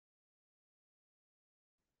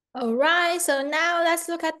All right, so now let's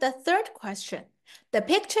look at the third question. The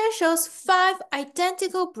picture shows 5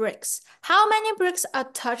 identical bricks. How many bricks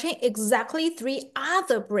are touching exactly 3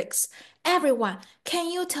 other bricks? Everyone,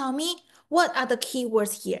 can you tell me what are the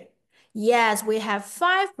keywords here? Yes, we have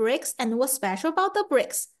 5 bricks, and what's special about the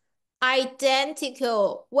bricks?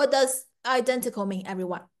 Identical. What does identical mean,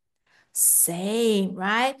 everyone? Same,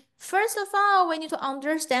 right? First of all, we need to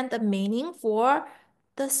understand the meaning for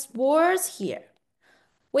the words here.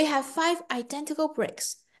 We have 5 identical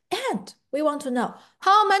bricks. And we want to know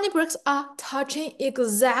how many bricks are touching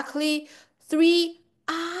exactly 3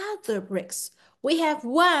 other bricks. We have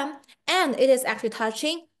one, and it is actually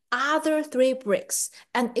touching other 3 bricks,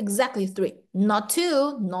 and exactly 3, not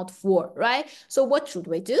 2, not 4, right? So what should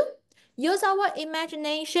we do? Use our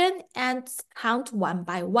imagination and count one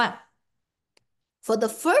by one. For the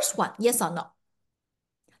first one, yes or no?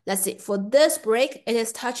 Let's see, for this brick, it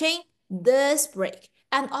is touching this brick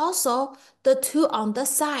and also the 2 on the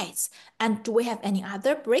sides. And do we have any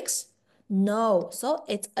other bricks? No, so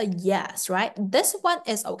it's a yes, right? This one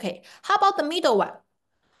is okay. How about the middle one?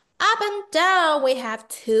 Up and down, we have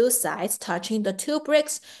 2 sides touching the 2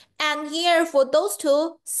 bricks. And here for those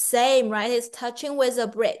 2, same, right? It's touching with a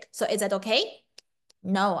brick. So is that okay?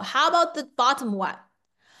 No. How about the bottom one?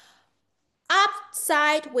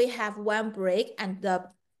 Upside, we have 1 brick and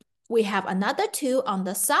we have another 2 on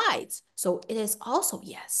the sides. So it is also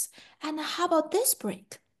yes. And how about this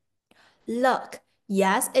brick? Look,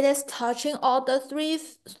 yes, it is touching all the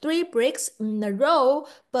three bricks in a row,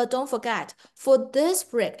 but don't forget, for this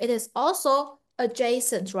brick, it is also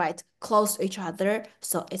adjacent, right? Close to each other,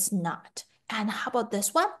 so it's not. And how about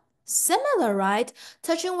this one? Similar, right?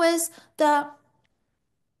 Touching with the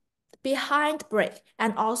behind brick.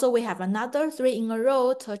 And also we have another 3 in a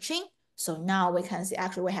row touching. So now we can see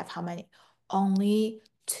actually we have how many? Only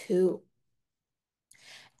 2.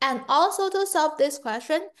 And also to solve this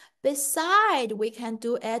question, beside we can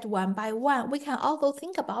do it one by one. We can also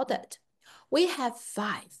think about it. We have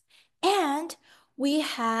 5 and we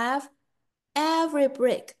have every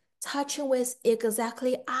brick touching with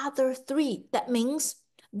exactly other 3. That means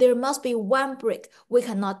there must be 1 brick we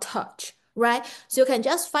cannot touch, right? So you can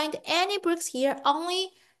just find any bricks here, only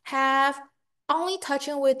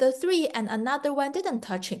touching with the 3 and another one didn't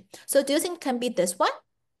touching. So do you think it can be this one?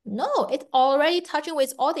 No, it's already touching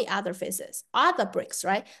with all the other faces, other bricks,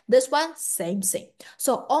 right? This one, same thing.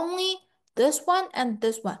 So only this one and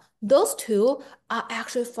this one. Those 2 are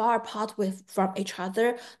actually far apart from each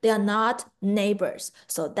other. They are not neighbors.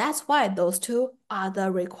 So that's why those 2 are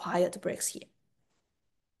the required bricks here.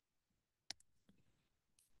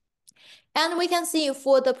 And we can see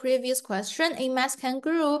for the previous question in Math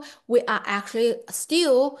Kangaroo, we are actually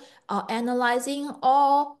still analyzing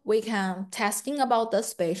or we can testing about the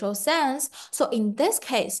spatial sense. So in this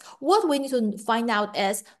case, what we need to find out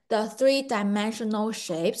is the 3-dimensional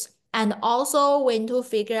shapes. And also we need to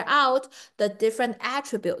figure out the different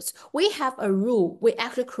attributes. We have a rule. We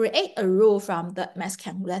actually create a rule from the Math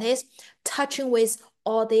Kangaroo that is touching with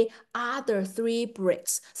all the other 3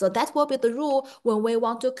 bricks. So that will be the rule when we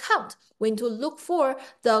want to count. We need to look for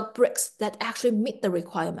the bricks that actually meet the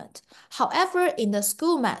requirement. However, in the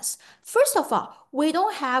school math, first of all, we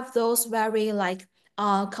don't have those very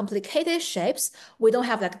complicated shapes. We don't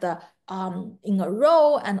have like the in a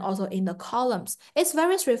row and also in the columns. It's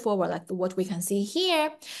very straightforward, like what we can see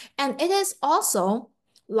here. And it is also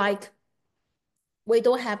like we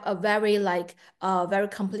don't have a very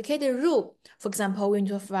complicated rule. For example, we need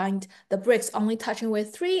to find the bricks only touching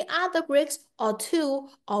with 3 other bricks or 2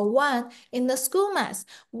 or 1 in the school math.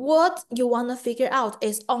 What you want to figure out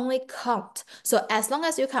is only count. So as long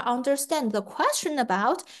as you can understand the question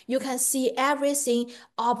about, you can see everything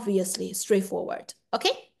obviously straightforward.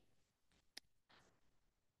 Okay?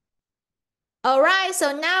 All right,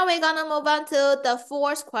 so now we're gonna move on to the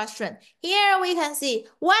fourth question. Here we can see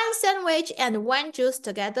 1 sandwich and 1 juice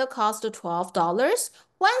together cost $12.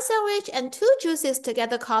 1 sandwich and 2 juices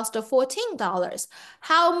together cost $14.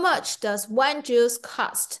 How much does 1 juice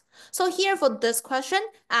cost? So here for this question,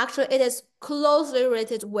 actually it is closely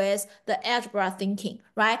related with the algebra thinking,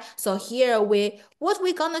 right? So here what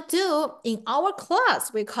we're gonna do in our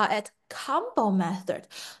class, we call it combo method.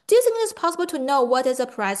 Do you think it's possible to know what is the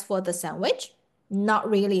price for the sandwich? Not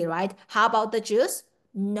really, right? How about the juice?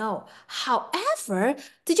 No. However,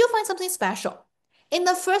 did you find something special? In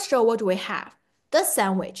the first row, what do we have? The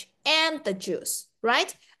sandwich and the juice,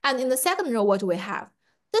 right? And in the second row, what do we have?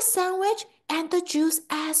 The sandwich and the juice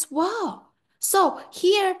as well. So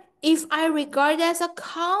here, if I regard it as a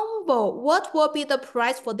combo, what will be the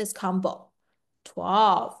price for this combo?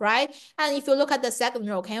 12, right? And if you look at the second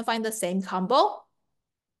row, can you find the same combo?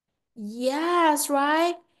 Yes,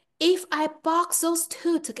 right? If I box those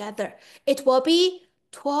two together, it will be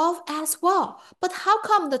 12 as well. But how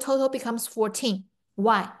come the total becomes 14?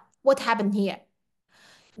 Why? What happened here?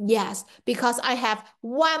 Yes, because I have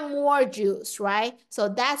one more juice, right? So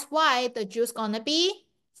that's why the juice gonna be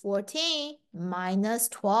 14 minus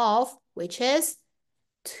 12, which is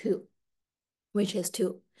 2.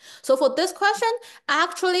 So for this question,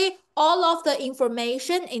 actually all of the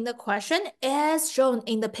information in the question is shown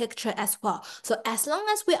in the picture as well. So as long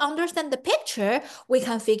as we understand the picture, we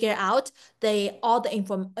can figure out all the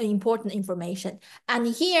important information. And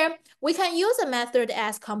here we can use a method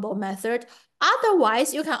as combo method.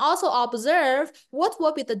 Otherwise, you can also observe what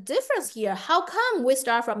will be the difference here. How come we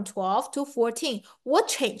start from 12 to 14? What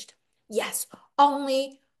changed? Yes,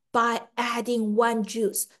 only by adding one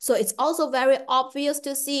juice. So it's also very obvious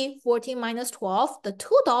to see 14 minus 12, the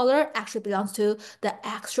 $2 actually belongs to the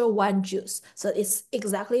extra one juice. So it's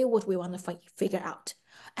exactly what we want to figure out.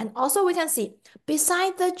 And also we can see,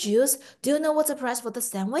 beside the juice, do you know what's the price for the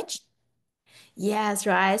sandwich? Yes,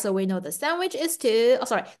 right. So we know the sandwich is 2. Oh,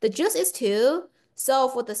 sorry, the juice is 2. So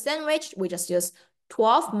for the sandwich, we just use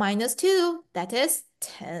 12 minus 2, that is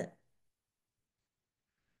 10.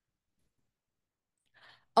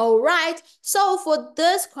 All right, so for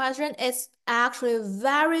this question, it's actually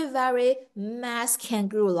very, very Math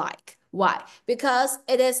Kangaroo-like. Why? Because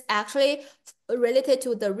it is actually related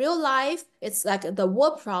to the real life. It's like the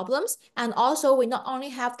word problems. And also we not only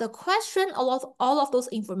have the question, all of those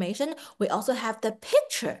information, we also have the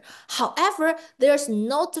picture. However, there's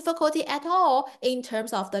no difficulty at all in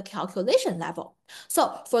terms of the calculation level.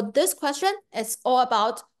 So for this question, it's all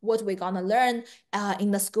about what we're gonna learn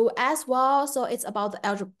in the school as well. So it's about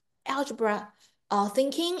the algebra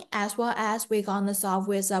thinking as well as we're gonna solve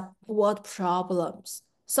with word problems.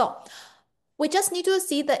 So we just need to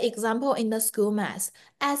see the example in the school math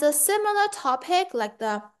as a similar topic like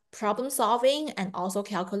the problem solving and also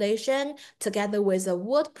calculation together with a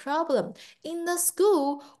word problem. In the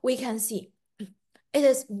school, we can see it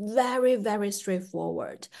is very, very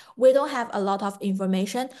straightforward. We don't have a lot of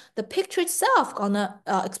information. The picture itself gonna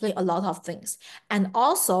explain a lot of things. And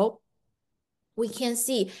also, we can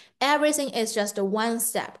see everything is just one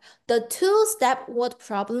step. The two-step word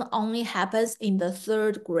problem only happens in the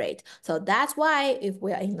third grade. So that's why if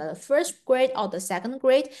we are in the first grade or the second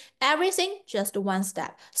grade, everything just one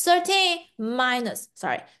step. 13 minus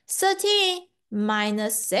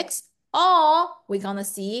 6, or we're gonna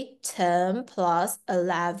see 10 plus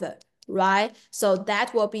 11, right? So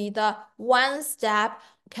that will be the one-step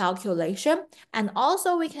calculation. And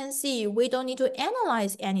also we can see we don't need to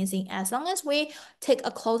analyze anything as long as we take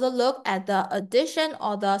a closer look at the addition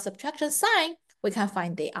or the subtraction sign, we can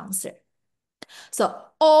find the answer. So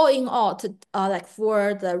all in all, like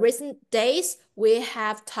for the recent days, we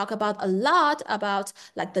have talked about a lot about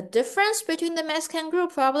like the difference between the Math Kangaroo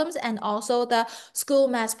problems and also the school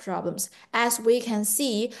math problems. As we can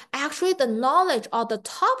see, actually the knowledge or the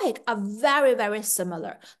topic are very, very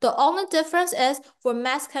similar. The only difference is for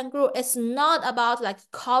Math Kangaroo, it's not about like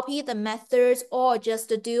copy the methods or just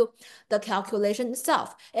to do the calculation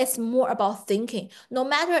itself. It's more about thinking. No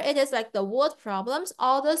matter it is like the word problems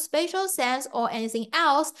or the spatial sense or anything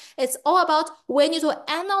else, it's all about we need to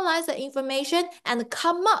analyze the information and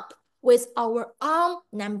come up with our own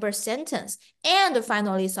number sentence and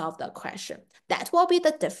finally solve the question. That will be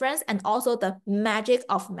the difference and also the magic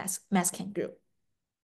of Math Kangaroo.